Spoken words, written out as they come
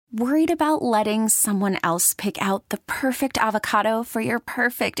Worried about letting someone else pick out the perfect avocado for your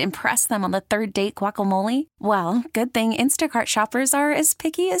perfect impress them on the third date guacamole? Well, good thing Instacart shoppers are as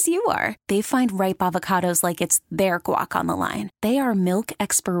picky as you are. They find ripe avocados like it's their guac on the line. They are milk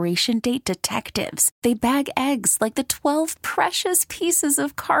expiration date detectives. They bag eggs like the 12 precious pieces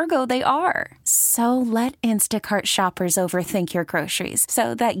of cargo they are. So let Instacart shoppers overthink your groceries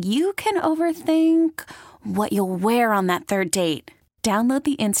so that you can overthink what you'll wear on that third date. Download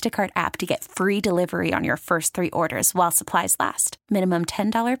the Instacart app to get free delivery on your first 3 orders while supplies last. Minimum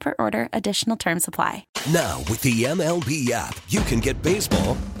 $10 per order. Additional terms apply. Now, with the MLB app, you can get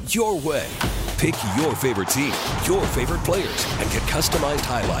baseball your way. Pick your favorite team, your favorite players, and get customized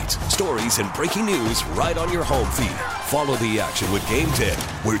highlights, stories, and breaking news right on your home feed. Follow the action with Game 10,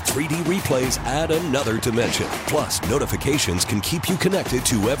 where 3D replays add another dimension. Plus, notifications can keep you connected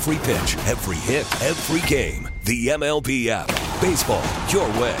to every pitch, every hit, every game. The MLB app. Baseball your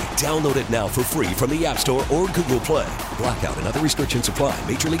way. Download it now for free from the App Store or Google Play. Blackout and other restrictions apply.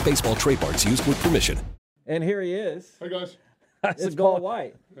 Major League Baseball trademarks used with permission. And here he is. Hey, guys. It's Paul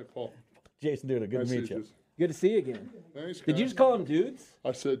White. Hey, Paul. Jason Duda, good Nice to meet you. you. Good to see you again. Thanks, guys. Did you just call him Dudes?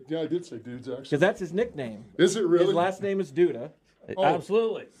 I said, yeah, I did say dudes, actually. Because that's his nickname. Is it really? His last name is Duda. Oh.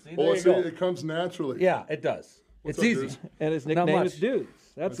 Absolutely. See, there Well, you see, go. it comes naturally. Yeah, it does. What's it's up, easy. dudes? And his Not nickname much. is Dudes.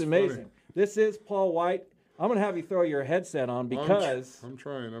 That's amazing. funny. This is Paul White. I'm going to have you throw your headset on because... I'm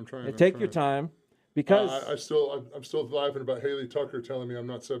trying. Take your time. Because... I'm still laughing about Haley Tucker telling me I'm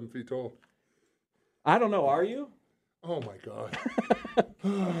not 7 feet tall. I don't know, are you? Oh, my God.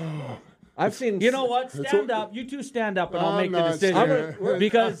 I've seen... You know what? Stand up. You two stand up, and I'll make the not decision. scared.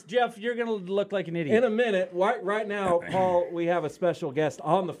 Because, Jeff, you're going to look like an idiot. In a minute, right now, Paul, we have a special guest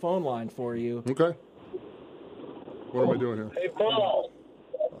on the phone line for you. Okay. What am I doing here? Hey, Paul.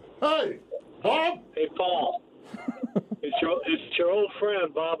 Hey, Bob. Hey, Paul. it's your old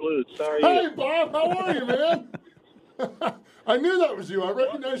friend, Bob Lutz. How are you? Hey, Bob. How are you, man? I knew that was you. I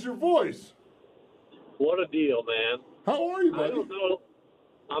recognized your voice. What a deal, man. How are you, I buddy? don't know.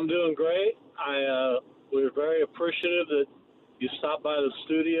 I'm doing great. We're very appreciative that you stopped by the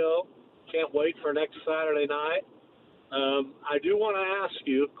studio. Can't wait for next Saturday night. I do want to ask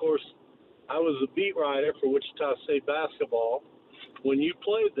you, of course, I was a beat writer for Wichita State basketball when you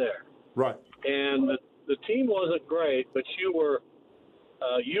played there. Right. And the team wasn't great, but you were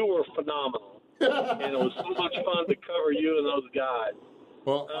phenomenal. And it was so much fun to cover you and those guys.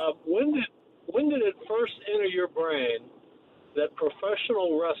 Well, When did it first enter your brain that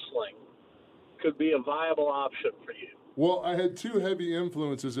professional wrestling could be a viable option for you? Well, I had 2 heavy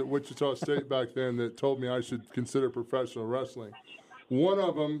influences at Wichita State back then that told me I should consider professional wrestling. One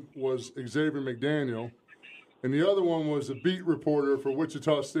of them was Xavier McDaniel, and the other one was a beat reporter for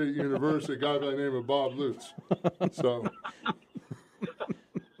Wichita State University, a guy by the name of Bob Lutz. So,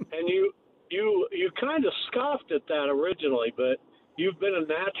 And you kind of scoffed at that originally, but you've been a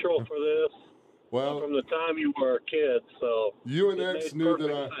natural for this from the time you were a kid. So UNX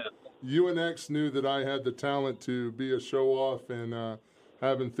knew that I had the talent to be a show-off and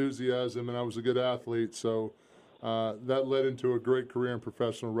have enthusiasm, and I was a good athlete. So that led into a great career in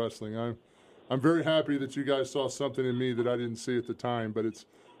professional wrestling. I'm very happy that you guys saw something in me that I didn't see at the time. But it's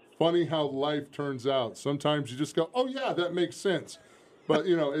funny how life turns out. Sometimes you just go, "Oh yeah, that makes sense." But,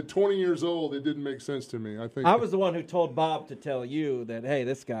 at 20 years old, it didn't make sense to me. I was the one who told Bob to tell you that, hey,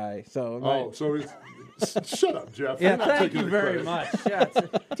 this guy. So shut up, Jeff. Yeah, thank you very much. Yeah,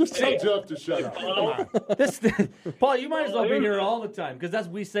 Just tell Jeff to shut up. Come on. Paul, you might as well be here all the time because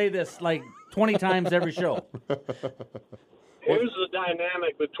we say this like 20 times every show. here's the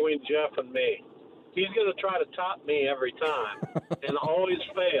dynamic between Jeff and me. He's going to try to top me every time and always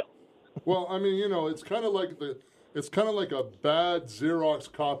fail. Well, I mean, it's kind of like a bad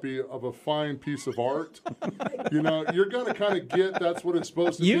Xerox copy of a fine piece of art. You're going to kind of get that's what it's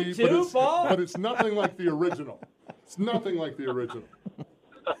supposed to you be. Too, Paul? But it's nothing like the original. It's nothing like the original.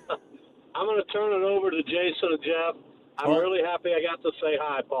 I'm going to turn it over to Jason and Jeff. I'm really happy I got to say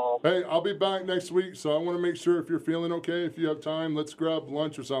hi, Paul. Hey, I'll be back next week, so I want to make sure if you're feeling okay, if you have time, let's grab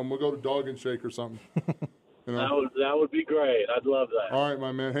lunch or something. We'll go to Dog and Shake or something. That would be great. I'd love that. All right,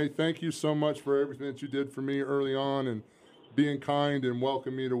 my man. Hey, thank you so much for everything that you did for me early on and being kind and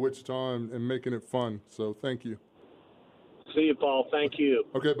welcoming me to Wichita and making it fun. So thank you. See you, Paul. Thank you.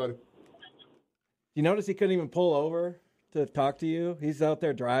 Okay, buddy. You notice he couldn't even pull over? to talk to you? He's out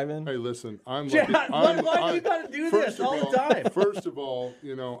there driving. Hey, listen, I'm Chad, lucky. why do you got to do this all the time? First of all,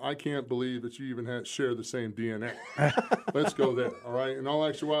 I can't believe that you even share the same DNA. Let's go there, all right? In all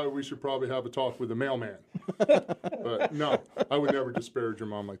actuality, we should probably have a talk with the mailman. But no, I would never disparage your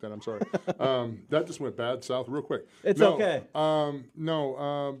mom like that. I'm sorry. That just went bad south real quick. It's okay.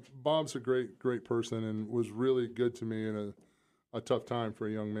 Bob's a great person and was really good to me in a tough time for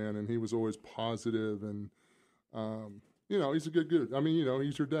a young man, and he was always positive and he's a good dude. I mean,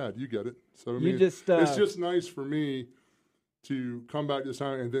 he's your dad. You get it. So I mean, it's just nice for me to come back this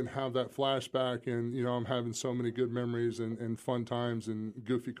time and then have that flashback, and I'm having so many good memories and fun times and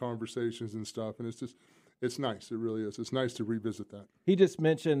goofy conversations and stuff, and it's nice. It really is. It's nice to revisit that. You just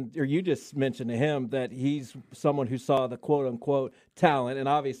mentioned to him that he's someone who saw the quote unquote talent, and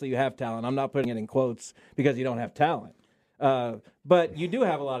obviously you have talent. I'm not putting it in quotes because you don't have talent. But you do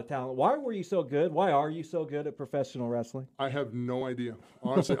have a lot of talent. Why were you so good? Why are you so good at professional wrestling? I have no idea.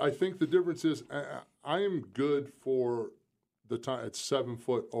 Honestly, I think the difference is I am good for the time at 7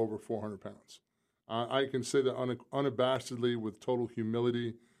 foot over 400 pounds. I can say that unabashedly with total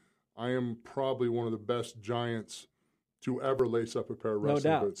humility. I am probably one of the best giants to ever lace up a pair of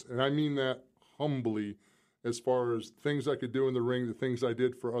wrestling boots. And I mean that humbly as far as things I could do in the ring, the things I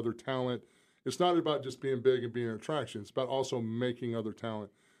did for other talent. It's not about just being big and being an attraction. It's about also making other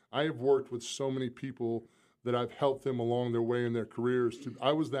talent. I have worked with so many people that I've helped them along their way in their careers.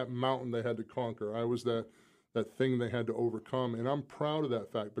 I was that mountain they had to conquer. I was that thing they had to overcome, and I'm proud of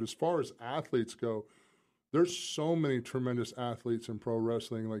that fact. But as far as athletes go, there's so many tremendous athletes in pro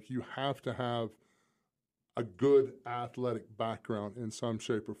wrestling. Like, you have to have a good athletic background in some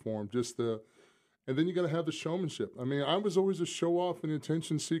shape or form. And then you got to have the showmanship. I mean, I was always a show-off and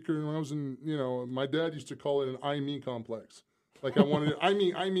attention seeker. And when I was my dad used to call it an I-me complex. Like, I wanted I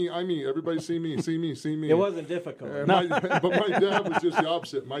me. Everybody see me. It wasn't difficult. But my dad was just the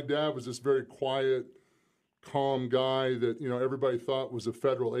opposite. My dad was this very quiet, calm guy that, everybody thought was a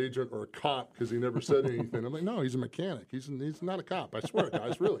federal agent or a cop because he never said anything. I'm like, no, he's a mechanic. He's not a cop. I swear,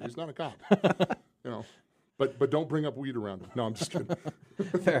 guys, really, he's not a cop. But don't bring up weed around him. No, I'm just kidding.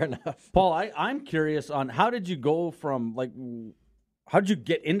 Fair enough. Paul, I'm curious on how did you go from, how did you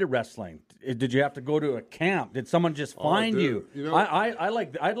get into wrestling? Did you have to go to a camp? Did someone just find you?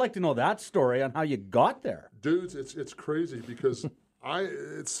 I'd like to know that story on how you got there. Dudes, it's crazy because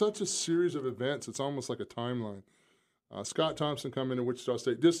it's such a series of events. It's almost like a timeline. Scott Thompson come into Wichita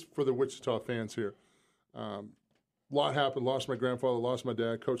State, just for the Wichita fans here. A lot happened. Lost my grandfather, lost my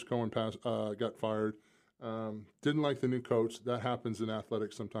dad. Coach Cohen got fired. Didn't like the new coach. That happens in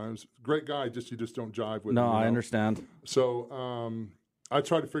athletics sometimes. Great guy, you just don't jive with him. No, I understand. So I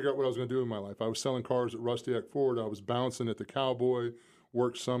tried to figure out what I was going to do in my life. I was selling cars at Rusty Eck Ford. I was bouncing at the Cowboy.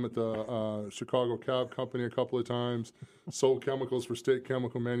 Worked some at the Chicago Cab Company a couple of times. Sold chemicals for State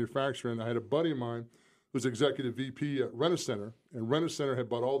Chemical Manufacturing. I had a buddy of mine who was executive VP at Reminisce Center, and Reminisce Center had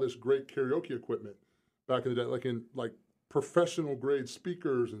bought all this great karaoke equipment back in the day, like professional grade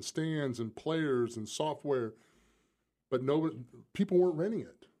speakers and stands and players and software, but people weren't renting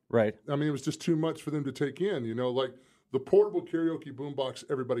it. Right. I mean, it was just too much for them to take in, like the portable karaoke boombox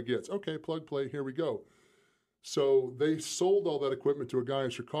everybody gets. Okay, plug, play, here we go. So they sold all that equipment to a guy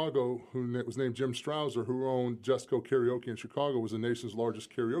in Chicago who was named Jim Strouser, who owned Just Go Karaoke in Chicago, was the nation's largest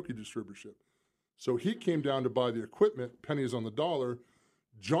karaoke distributorship. So he came down to buy the equipment, pennies on the dollar.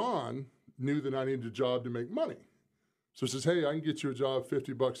 John knew that I needed a job to make money. So he says, hey, I can get you a job,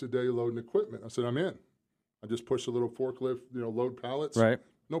 $50 a day loading equipment. I said, I'm in. I just push a little forklift, load pallets. Right.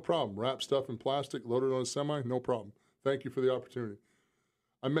 No problem. Wrap stuff in plastic, load it on a semi, no problem. Thank you for the opportunity.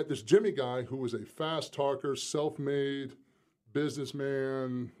 I met this Jimmy guy who was a fast talker, self-made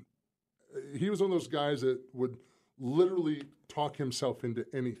businessman. He was one of those guys that would literally talk himself into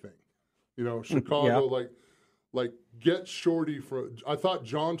anything. Chicago, yeah. like Get Shorty I thought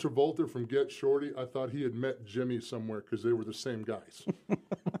John Travolta from Get Shorty, I thought he had met Jimmy somewhere because they were the same guys.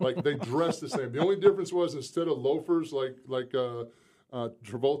 Like, they dressed the same. The only difference was, instead of loafers like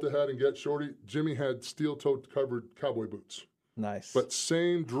Travolta had in Get Shorty, Jimmy had steel-toed covered cowboy boots. Nice. But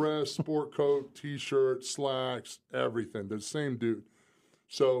same dress, sport coat, T-shirt, slacks, everything. The same dude.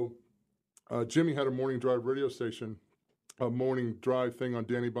 So Jimmy had a morning drive radio station, a morning drive thing on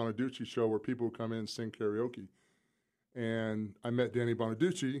Danny Bonaducci's show where people would come in and sing karaoke. And I met Danny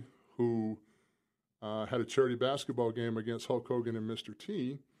Bonaducci, who had a charity basketball game against Hulk Hogan and Mr.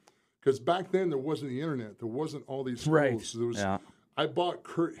 T. Because back then there wasn't the internet. There wasn't all these schools. Right. There was, I bought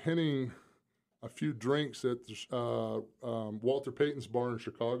Kurt Hennig a few drinks at Walter Payton's bar in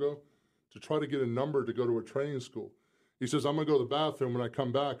Chicago to try to get a number to go to a training school. He says, I'm going to go to the bathroom. When I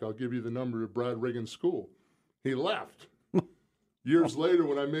come back, I'll give you the number to Brad Riggins' school. He left. Years later,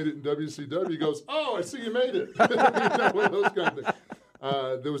 when I made it in WCW, he goes, "Oh, I see you made it." One of those kind of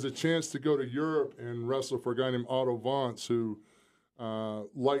things. There was a chance to go to Europe and wrestle for a guy named Otto Vance, who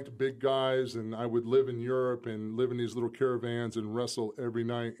liked big guys, and I would live in Europe and live in these little caravans and wrestle every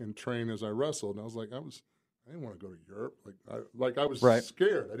night and train as I wrestled. And I was like, I didn't want to go to Europe. I was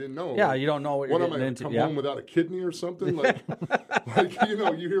scared. I didn't know. Yeah, you don't know what you're getting into. Come home without a kidney or something? Like,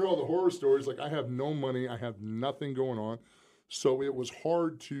 you hear all the horror stories. Like, I have no money. I have nothing going on. So it was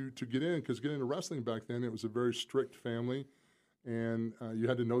hard to get in, because getting into wrestling back then, it was a very strict family, and you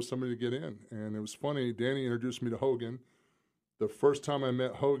had to know somebody to get in. And it was funny. Danny introduced me to Hogan. The first time I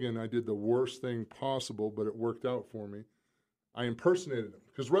met Hogan, I did the worst thing possible, but it worked out for me. I impersonated him,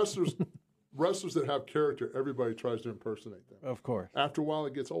 because wrestlers that have character, everybody tries to impersonate them. Of course. After a while,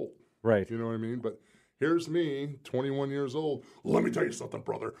 it gets old. Right. You know what I mean? But here's me, 21 years old. Let me tell you something,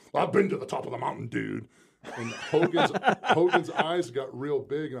 brother. I've been to the top of the mountain, dude. And Hogan's eyes got real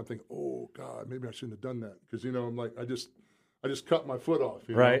big, and I'm thinking, oh God, maybe I shouldn't have done that, because I'm like, I just cut my foot off.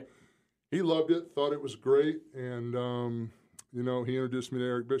 Right. He loved it, thought it was great, and he introduced me to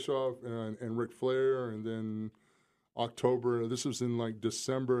Eric Bischoff and Ric Flair, and then October. This was in like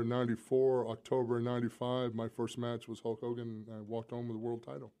December of '94, October of '95. My first match was Hulk Hogan, and I walked home with the world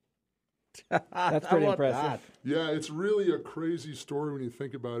title. That's pretty impressive. Yeah, it's really a crazy story when you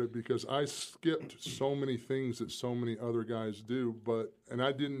think about it, because I skipped so many things that so many other guys do, and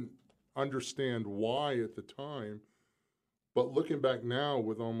I didn't understand why at the time. But looking back now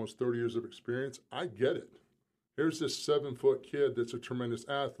with almost 30 years of experience, I get it. Here's this 7-foot kid that's a tremendous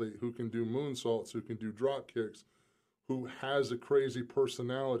athlete, who can do moonsaults, who can do drop kicks, who has a crazy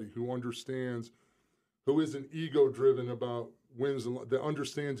personality, who understands, who isn't ego-driven about wins, that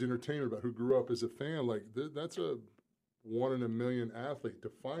understands entertainment, about who grew up as a fan. Like, that's a 1 in a million athlete to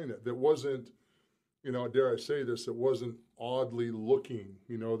find it. That wasn't, dare I say this, it wasn't oddly looking,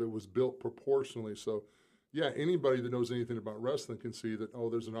 that was built proportionally. So, yeah, anybody that knows anything about wrestling can see that,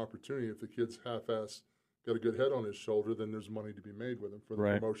 there's an opportunity. If the kid's half-assed, got a good head on his shoulder, then there's money to be made with him for the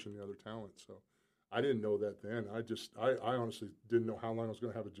promotion, the other talent. So I didn't know that then. I honestly didn't know how long I was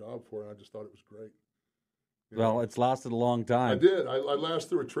going to have a job for, and I just thought it was great. Well, it's lasted a long time. I did. I last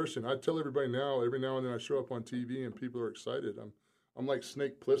through attrition. I tell everybody now, every now and then I show up on TV and people are excited. I'm like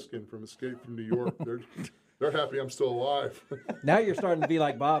Snake Plissken from Escape from New York. They're happy I'm still alive. Now you're starting to be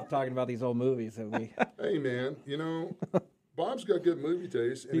like Bob talking about these old movies that we. Hey man, Bob's got good movie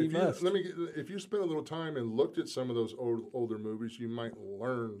taste, and if you spend a little time and looked at some of those older movies, you might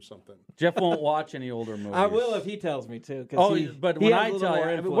learn something. Jeff won't watch any older movies. I will if he tells me to. But when I tell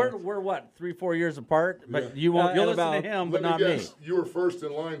you, we're what, 3-4 years apart, but you won't. You'll listen to him, but not me. You were first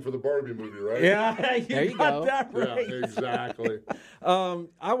in line for the Barbie movie, right? Yeah, there you go. That right. Yeah, exactly.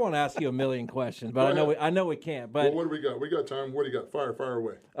 I want to ask you a million questions, but I know we can't. But what do we got? We got time. What do you got? Fire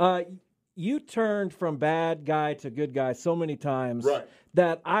away. You turned from bad guy to good guy so many times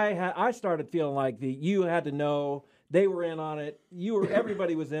that I started feeling like you had to know they were in on it.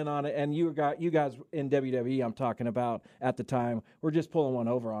 Everybody was in on it, and you guys in WWE, I'm talking about at the time, were just pulling one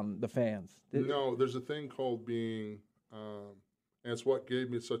over on the fans. No, there's a thing called being, and it's what gave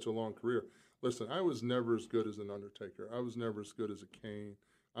me such a long career. Listen, I was never as good as an Undertaker. I was never as good as a Kane.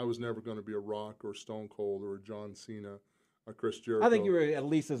 I was never going to be a Rock or Stone Cold or a John Cena. Chris Jericho. I think you were at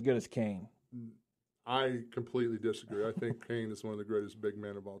least as good as Kane. I completely disagree. I think Kane is one of the greatest big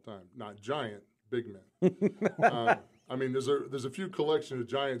men of all time. Not giant, big men. There's a few collection of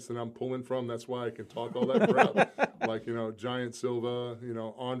giants that I'm pulling from. That's why I can talk all that crap. Like, Giant Silva,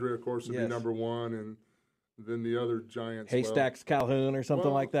 Andre, of course, would be number one, and then the other giants. Haystacks Calhoun or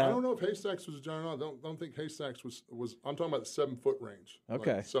something like that. I don't know if Haystacks was a giant or not. Don't think Haystacks was. I'm talking about the 7-foot range.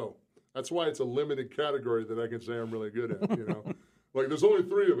 Okay. So that's why it's a limited category that I can say I'm really good at, Like, there's only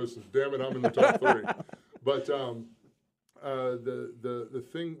 3 of us, and damn it, I'm in the top 3. But the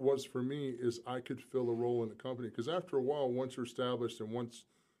thing was, for me, is I could fill a role in the company. Because after a while, once you're established and once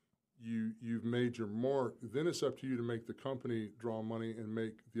you've made your mark, then it's up to you to make the company draw money and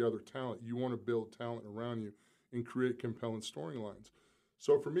make the other talent. You want to build talent around you and create compelling storylines.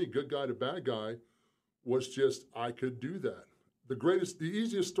 So for me, good guy to bad guy was just, I could do that. The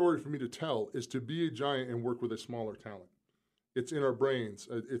easiest story for me to tell is to be a giant and work with a smaller talent. It's in our brains.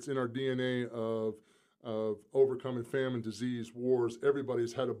 It's in our DNA of overcoming famine, disease, wars.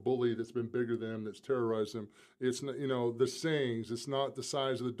 Everybody's had a bully that's been bigger than them, that's terrorized them. It's, the sayings. It's not the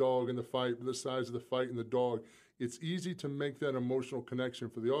size of the dog in the fight, but the size of the fight in the dog. It's easy to make that emotional connection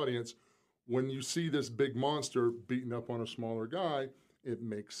for the audience. When you see this big monster beating up on a smaller guy, it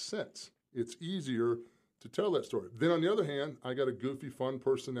makes sense. It's easier to tell that story. Then on the other hand, I got a goofy, fun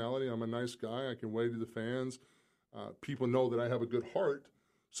personality. I'm a nice guy. I can wave to the fans. people know that I have a good heart,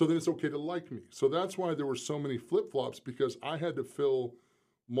 so then it's okay to like me. So that's why there were so many flip-flops, because I had to fill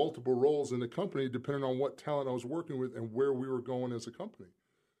multiple roles in the company depending on what talent I was working with and where we were going as a company.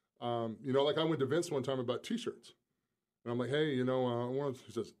 Like I went to Vince one time about T-shirts. And I'm like, hey, he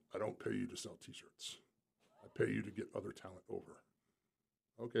says, I don't pay you to sell T-shirts. I pay you to get other talent over.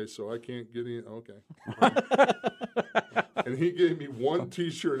 Okay, so I can't get in. Okay. And he gave me one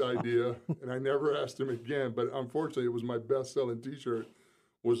T-shirt idea, and I never asked him again. But unfortunately, it was my best-selling T-shirt,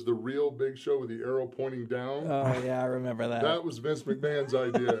 was the real Big Show with the arrow pointing down. Oh, yeah, I remember that. That was Vince McMahon's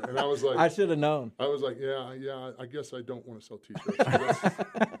idea. And I was like... I should have known. I was like, yeah, I guess I don't want to sell T-shirts.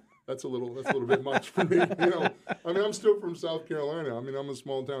 That's a little bit much for me. I'm still from South Carolina. I'm a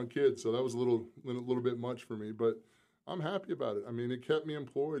small-town kid, so that was a little bit much for me. But I'm happy about it. It kept me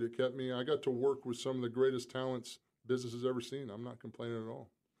employed. I got to work with some of the greatest talents business has ever seen. I'm not complaining at all.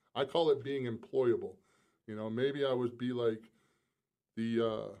 I call it being employable. Maybe I would be like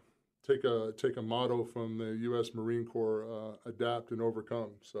the take a motto from the U.S. Marine Corps, adapt and overcome.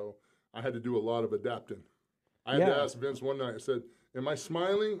 So I had to do a lot of adapting. I had to ask Vince one night, I said, am I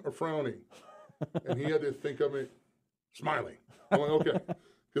smiling or frowning? And he had to think of me smiling. I'm like, okay.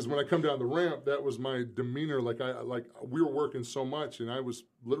 Because when I come down the ramp, that was my demeanor. Like we were working so much, and I was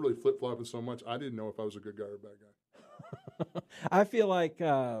literally flip-flopping so much, I didn't know if I was a good guy or a bad guy. I feel like,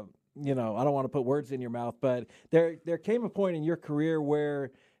 I don't want to put words in your mouth, but there came a point in your career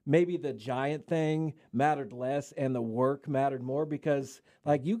where maybe the giant thing mattered less and the work mattered more, because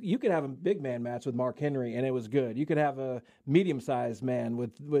like you could have a big man match with Mark Henry and it was good. You could have a medium-sized man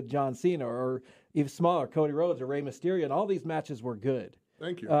with John Cena, or even smaller, Cody Rhodes or Rey Mysterio, and all these matches were good.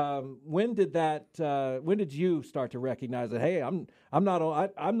 Thank you. When did you start to recognize that, hey, I'm not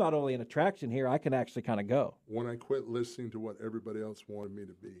only an attraction here, I can actually kind of go? When I quit listening to what everybody else wanted me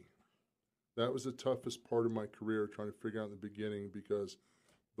to be. That was the toughest part of my career, trying to figure out in the beginning, because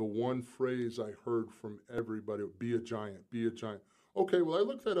the one phrase I heard from everybody, be a giant, be a giant. Okay, well, I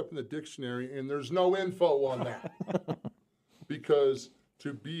looked that up in the dictionary, and there's no info on that. Because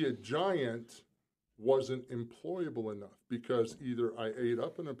to be a giant wasn't employable enough, because either I ate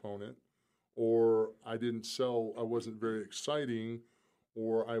up an opponent, or I wasn't very exciting,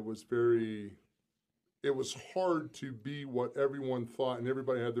 or it was hard to be what everyone thought, and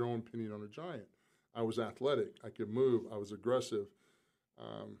everybody had their own opinion on a giant. I was athletic, I could move, I was aggressive.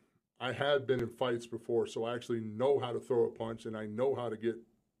 I had been in fights before, so I actually know how to throw a punch, and I know how to get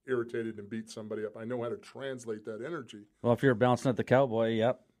irritated and beat somebody up. I know how to translate that energy. Well, if you're bouncing at the cowboy,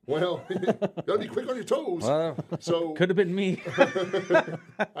 yep. Well, gotta be quick on your toes. Well, so could have been me.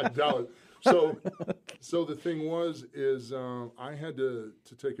 I doubt it. So the thing is I had to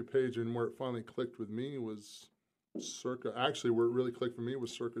take a page, and where it finally clicked with me was where it really clicked for me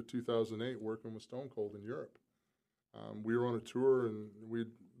was circa 2008, working with Stone Cold in Europe. We were on a tour, and we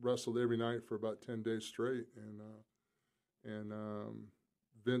wrestled every night for about 10 days straight, and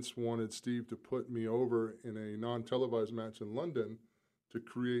Vince wanted Steve to put me over in a non-televised match in London to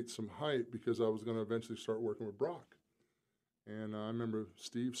create some hype, because I was going to eventually start working with Brock. And I remember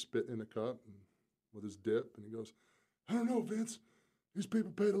Steve spitting in a cup with his dip, and he goes, I don't know, Vince. These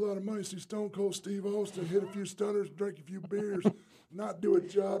people paid a lot of money to see Stone Cold Steve Austin hit a few stunners, drink a few beers, not do a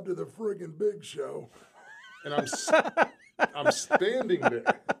job to the friggin' Big Show. And I'm standing there.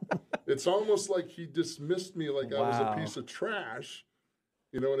 It's almost like he dismissed me like I was a piece of trash.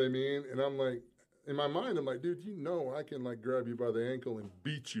 You know what I mean? And I'm like, in my mind, I'm like, dude, I can like grab you by the ankle and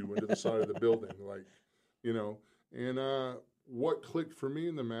beat you into the side of the building, And what clicked for me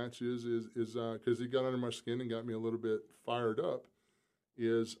in the match is because he got under my skin and got me a little bit fired up,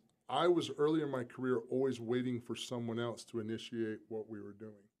 is I was early in my career always waiting for someone else to initiate what we were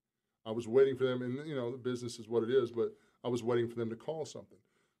doing. I was waiting for them, and the business is what it is, but I was waiting for them to call something.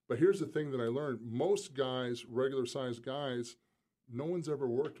 But here's the thing that I learned: most guys, regular-sized guys, no one's ever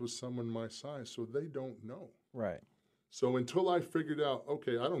worked with someone my size, so they don't know. Right. So until I figured out,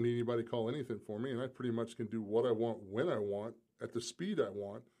 okay, I don't need anybody to call anything for me, and I pretty much can do what I want, when I want, at the speed I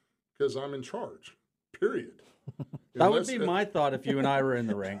want, because I'm in charge, period. That would be my thought if you and I were in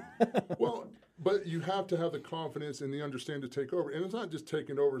the ring. Well, but you have to have the confidence and the understanding to take over. And it's not just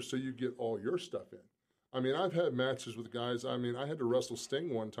taking over so you get all your stuff in. I've had matches with guys. I had to wrestle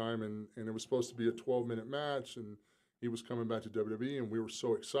Sting one time, and it was supposed to be a 12-minute match, and he was coming back to WWE, and we were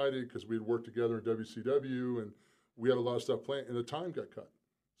so excited because we had worked together in WCW, and we had a lot of stuff planned, and the time got cut.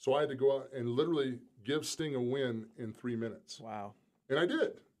 So I had to go out and literally give Sting a win in 3 minutes. Wow. And I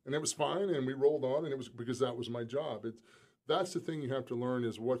did. And it was fine, and we rolled on, and it was because that was my job. That's the thing you have to learn,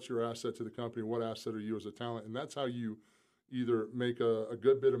 is what's your asset to the company, what asset are you as a talent, and that's how you either make a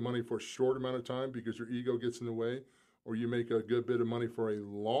good bit of money for a short amount of time because your ego gets in the way, or you make a good bit of money for a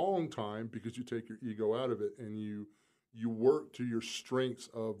long time because you take your ego out of it and you work to your strengths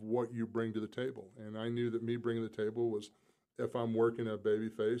of what you bring to the table. And I knew that me bringing the table was, if I'm working a baby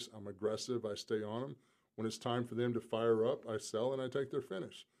face, I'm aggressive, I stay on them. When it's time for them to fire up, I sell and I take their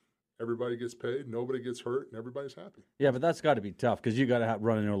finish. Everybody gets paid, nobody gets hurt, and everybody's happy. Yeah, but that's got to be tough because you got to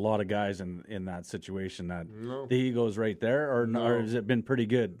run into a lot of guys in that situation that the ego's right there, or has it been pretty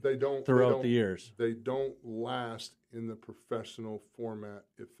good throughout the years? They don't last in the professional format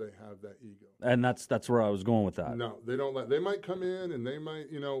if they have that ego. And that's where I was going with that. No, they don't. They might come in and they might,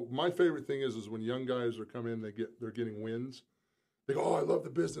 my favorite thing is when young guys are coming in, they're getting wins. They go, oh, I love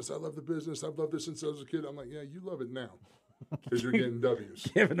the business. I've loved this since I was a kid. I'm like, yeah, you love it now. Because you're getting W's.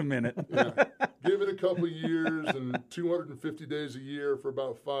 Give it a minute. Yeah. Give it a couple of years and 250 days a year for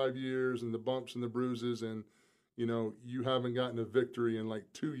about 5 years and the bumps and the bruises and, you haven't gotten a victory in like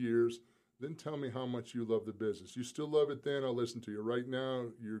 2 years. Then tell me how much you love the business. You still love it then, I'll listen to you. Right now,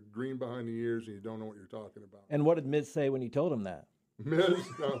 you're green behind the ears and you don't know what you're talking about. And what did Miz say when you told him that? Miz?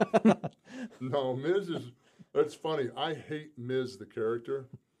 No, Miz is, that's funny. I hate Miz, the character.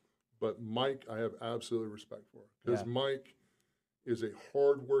 But Mike, I have absolutely respect for, because Mike is a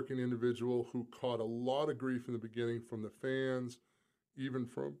hard-working individual who caught a lot of grief in the beginning from the fans, even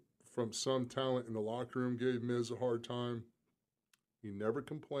from some talent in the locker room gave Miz a hard time. He never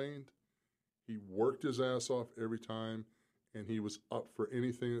complained. He worked his ass off every time, and he was up for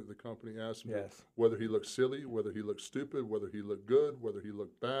anything that the company asked him. Yes. Whether he looked silly, whether he looked stupid, whether he looked good, whether he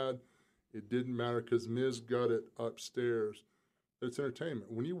looked bad, it didn't matter because Miz got it upstairs. It's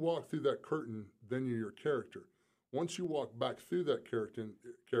entertainment. When you walk through that curtain, then you're your character. Once you walk back through that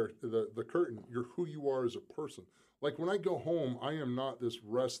the curtain, you're who you are as a person. Like when I go home, I am not this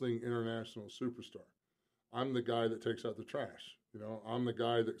wrestling international superstar. I'm the guy that takes out the trash. I'm the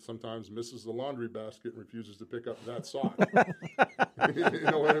guy that sometimes misses the laundry basket and refuses to pick up that sock. You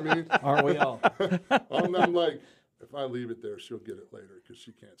know what I mean? Aren't we all? I'm like, if I leave it there, she'll get it later because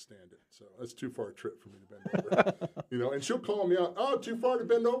she can't stand it. So that's too far a trip for me to bend over. And she'll call me out, oh, too far to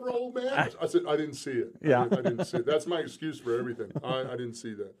bend over, old man? I said, I didn't see it. Yeah. I didn't see it. That's my excuse for everything. I didn't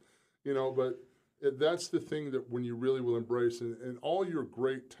see that. But that's the thing that when you really will embrace, and all your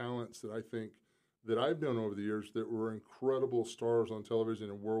great talents that I think that I've known over the years that were incredible stars on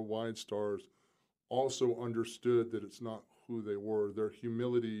television and worldwide stars also understood that it's not who they were. Their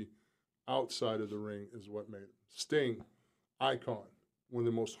humility outside of the ring is what made it. Sting, icon, one of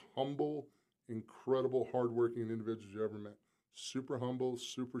the most humble, incredible, hardworking individuals you ever met. Super humble,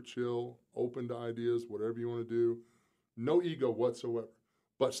 super chill, open to ideas, whatever you want to do. No ego whatsoever.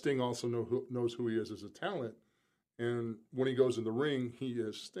 But Sting also knows who he is as a talent. And when he goes in the ring, he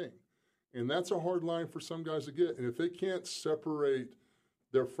is Sting. And that's a hard line for some guys to get. And if they can't separate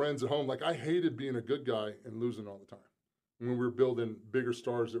their friends at home, like I hated being a good guy and losing all the time. When we were building bigger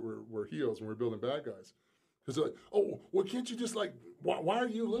stars that were heels and we were building bad guys. Because they're like, oh, well, can't you just why are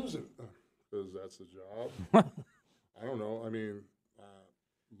you losing? Because that's the job. I don't know. I mean,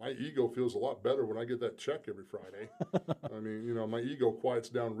 my ego feels a lot better when I get that check every Friday. I mean, my ego quiets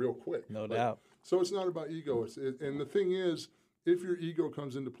down real quick. No doubt. So it's not about ego. And the thing is, if your ego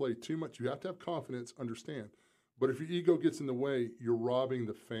comes into play too much, you have to have confidence, understand. But if your ego gets in the way, you're robbing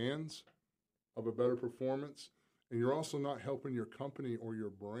the fans of a better performance. And you're also not helping your company or your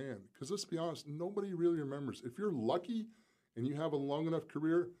brand. Because let's be honest, nobody really remembers. If you're lucky and you have a long enough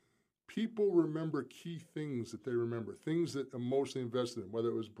career, people remember key things that they remember, things that emotionally invested in, whether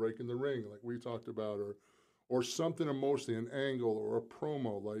it was breaking the ring, like we talked about, or something emotionally, an angle or a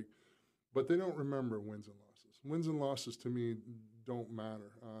promo, but they don't remember wins and losses. Wins and losses to me don't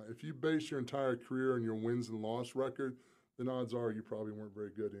matter. If you base your entire career on your wins and loss record, then odds are you probably weren't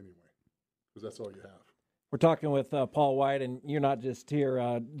very good anyway, because that's all you have. We're talking with Paul Wight, and you're not just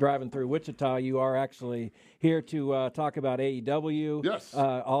here driving through Wichita. You are actually here to talk about AEW. Yes.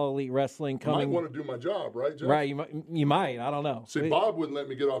 All Elite Wrestling coming. I might want to do my job, right, Jeff? Right. You might. I don't know. See, Bob wouldn't let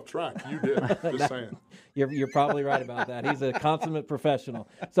me get off track. You did. Just saying. You're probably right about that. He's a consummate professional.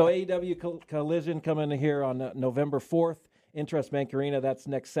 So AEW Collision coming here on November 4th, Interest Bank Arena. That's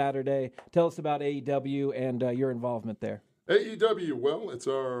next Saturday. Tell us about AEW and your involvement there. AEW,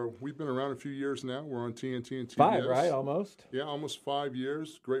 well, we've been around a few years now. We're on TNT and TBS. 5, right? Almost? Yeah, almost 5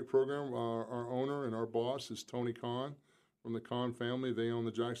 years. Great program. Our owner and our boss is Tony Khan from the Khan family. They own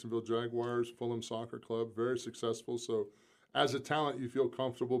the Jacksonville Jaguars, Fulham Soccer Club. Very successful. So as a talent, you feel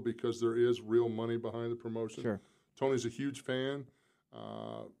comfortable because there is real money behind the promotion. Sure. Tony's a huge fan,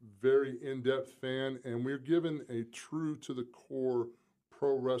 very in-depth fan, and we're given a true to the core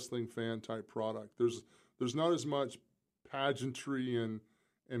pro wrestling fan type product. There's not as much pageantry and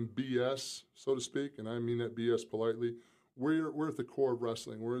BS, so to speak, and I mean that BS politely. We're at the core of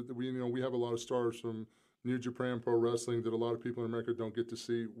wrestling. We have a lot of stars from New Japan Pro Wrestling that a lot of people in America don't get to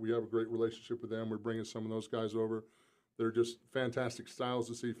see. We have a great relationship with them. We're bringing some of those guys over. They're just fantastic styles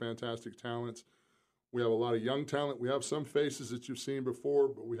to see, fantastic talents. We have a lot of young talent. We have some faces that you've seen before,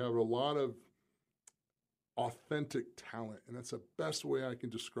 but we have a lot of authentic talent, and that's the best way I can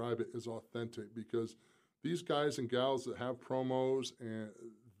describe it, is authentic, because these guys and gals that have promos, and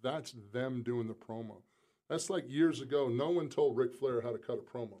that's them doing the promo. That's like years ago, no one told Ric Flair how to cut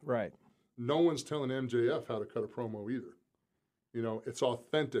a promo. Right. No one's telling MJF how to cut a promo either. It's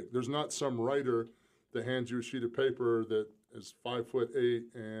authentic. There's not some writer that hands you a sheet of paper that is 5'8"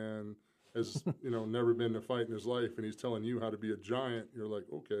 and has never been in a fight in his life, and he's telling you how to be a giant. You're like,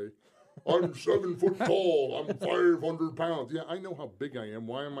 okay, I'm 7 foot tall. I'm 500 pounds. Yeah, I know how big I am.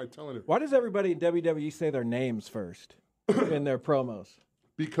 Why am I telling it? Why does everybody in WWE say their names first in their promos?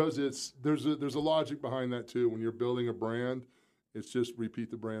 Because there's a logic behind that too. When you're building a brand, it's just repeat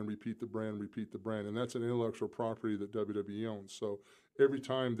the brand, repeat the brand, repeat the brand, and that's an intellectual property that WWE owns. So every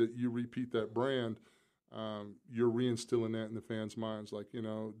time that you repeat that brand, you're reinstilling that in the fans' minds. Like,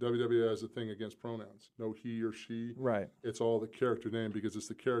 WWE has a thing against pronouns. No he or she. Right. It's all the character name, because it's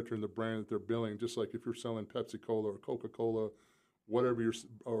the character and the brand that they're billing. Just like if you're selling Pepsi-Cola or Coca-Cola, whatever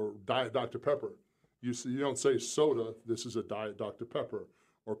or Diet Dr. Pepper. You don't say soda, this is a Diet Dr. Pepper.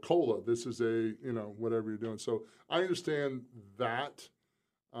 Or cola, this is a, whatever you're doing. So I understand that,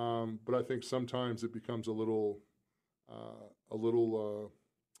 but I think sometimes it becomes a little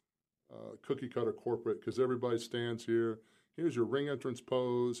cookie cutter corporate, because everybody stands here. Here's your ring entrance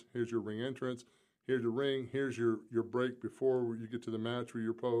pose. Here's your ring entrance. Here's your ring. Here's your break before you get to the match where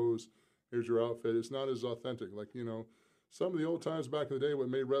your pose. Here's your outfit. It's not as authentic. Like, some of the old times back in the day, what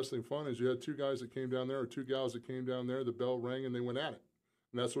made wrestling fun is you had two guys that came down there or two gals that came down there, the bell rang, and they went at it.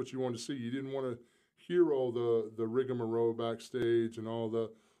 And that's what you wanted to see. You didn't want to hear all the rigmarole backstage and all the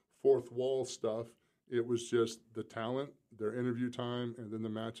fourth wall stuff. It was just the talent, their interview time, and then the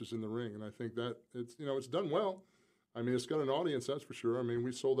matches in the ring. And I think that it's done well. I mean, it's got an audience, that's for sure. I mean,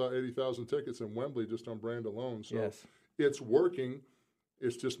 we sold out 80,000 tickets in Wembley just on brand alone. So yes. It's working.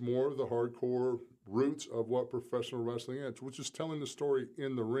 It's just more of the hardcore roots of what professional wrestling is, which is telling the story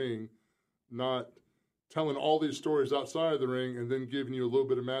in the ring, not telling all these stories outside of the ring and then giving you a little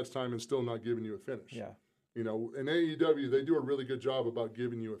bit of match time and still not giving you a finish. Yeah. In AEW, they do a really good job about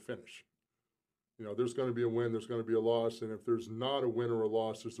giving you a finish. There's going to be a win, there's going to be a loss, and if there's not a win or a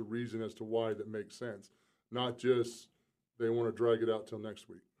loss, there's a reason as to why that makes sense. Not just they want to drag it out till next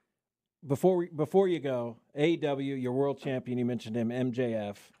week. Before you go, AEW, your world champion, you mentioned him,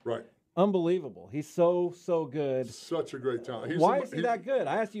 MJF. Right. Unbelievable. He's so good. Such a great talent. Why is he that good?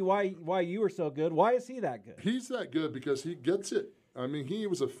 I asked you why you were so good. Why is he that good? He's that good because he gets it. I mean, he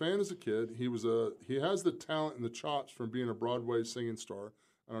was a fan as a kid. He has the talent and the chops from being a Broadway singing star.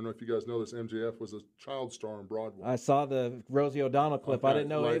 I don't know if you guys know this. MJF was a child star on Broadway. I saw the Rosie O'Donnell clip. Okay, I didn't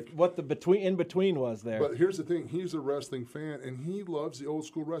know what the in between was there. But here's the thing: he's a wrestling fan, and he loves the old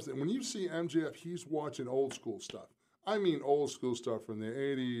school wrestling. When you see MJF, he's watching old school stuff. I mean, old school stuff from the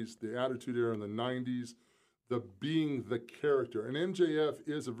 '80s, the Attitude Era in the '90s, being the character. And MJF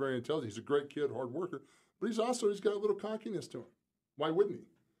is a very intelligent. He's a great kid, hard worker, but he's got a little cockiness to him. Why wouldn't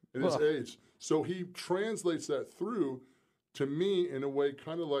he? At his age, so he translates that through. To me, in a way,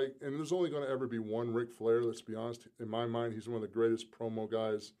 kind of like, and there's only going to ever be one Ric Flair, let's be honest. In my mind, he's one of the greatest promo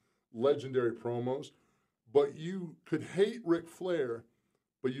guys, legendary promos. But you could hate Ric Flair,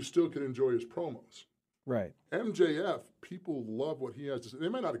 but you still could enjoy his promos. Right. MJF, people love what he has to say. They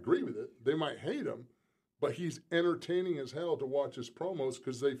might not agree with it. They might hate him, but he's entertaining as hell to watch his promos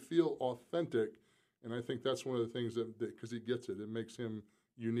because they feel authentic. And I think that's one of the things that because he gets it, it makes him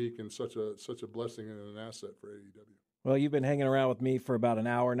unique and such a blessing and an asset for AEW. Well, you've been hanging around with me for about an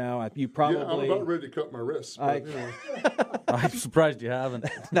hour now. You probably... Yeah, I'm about ready to cut my wrists. But, I'm surprised you haven't.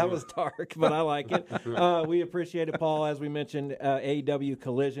 That was dark, but I like it. We appreciate it, Paul. As we mentioned, AEW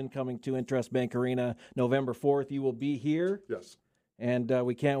Collision coming to Interest Bank Arena November 4th. You will be here. Yes. And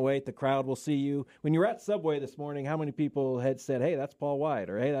we can't wait. The crowd will see you. When you were at Subway this morning, how many people had said, hey, that's Paul Wight,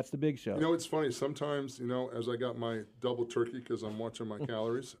 or hey, that's the Big Show? It's funny. Sometimes, as I got my double turkey because I'm watching my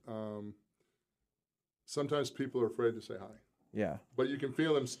calories, sometimes people are afraid to say hi. Yeah. But you can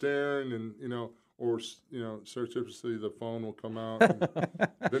feel them staring and, surreptitiously the phone will come out.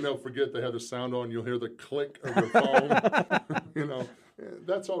 And then they'll forget they have the sound on. You'll hear the click of the phone.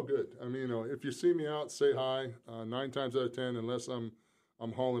 That's all good. I mean, if you see me out, say hi. 9 times out of 10, unless I'm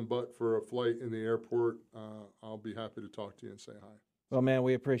hauling butt for a flight in the airport, I'll be happy to talk to you and say hi. Well, man,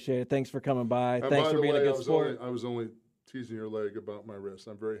 we appreciate it. Thanks for coming by. And Thanks by for being a good sport. I was only teasing your leg about my wrist.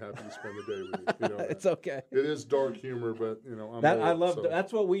 I'm very happy to spend the day with you. You know It's okay. It is dark humor, but I'm That old, I love. so.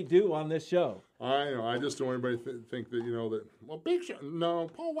 That's what we do on this show. I know. I just don't want anybody to think that Big Show. No,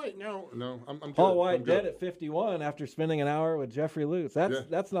 Paul Wight. No. I'm good. Paul Wight I'm good. dead at 51 after spending an hour with Jeffrey Lutz.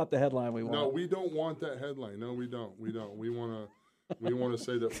 That's not the headline we want. No, we don't want that headline. No, we don't. We want to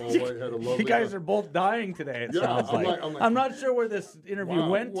say that Paul White had a lovely. You guys are both dying today. It sounds like. I'm not sure where this interview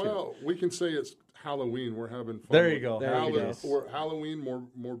went to. Well, we can say it's Halloween. We're having fun. There you go. Or Halloween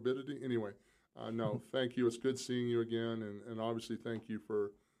morbidity. Anyway, no, thank you. It's good seeing you again, and obviously thank you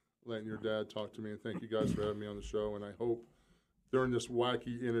for letting your dad talk to me, and thank you guys for having me on the show. And I hope during this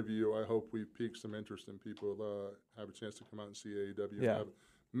wacky interview, I hope we've piqued some interest in people have a chance to come out and see AEW. Yeah.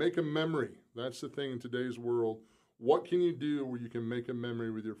 Make a memory. That's the thing in today's world. What can you do where you can make a memory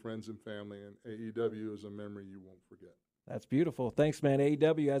with your friends and family? And AEW is a memory you won't forget. That's beautiful. Thanks, man.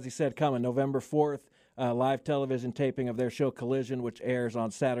 AEW, as he said, coming November 4th, live television taping of their show Collision, which airs on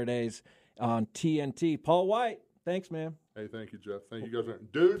Saturdays on TNT. Paul Wight, thanks, man. Hey, thank you, Jeff. Thank you guys.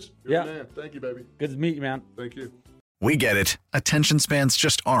 Dudes, you're the man. Thank you, baby. Good to meet you, man. Thank you. We get it. Attention spans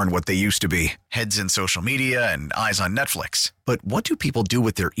just aren't what they used to be. Heads in social media and eyes on Netflix. But what do people do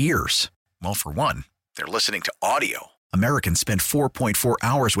with their ears? Well, for one, they're listening to audio. Americans spend 4.4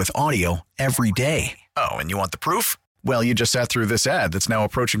 hours with audio every day. Oh, and you want the proof? Well, you just sat through this ad that's now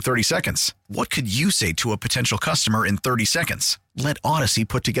approaching 30 seconds. What could you say to a potential customer in 30 seconds? Let Odyssey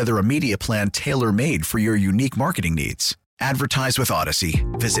put together a media plan tailor-made for your unique marketing needs. Advertise with Odyssey.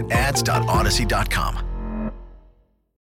 Visit ads.odyssey.com.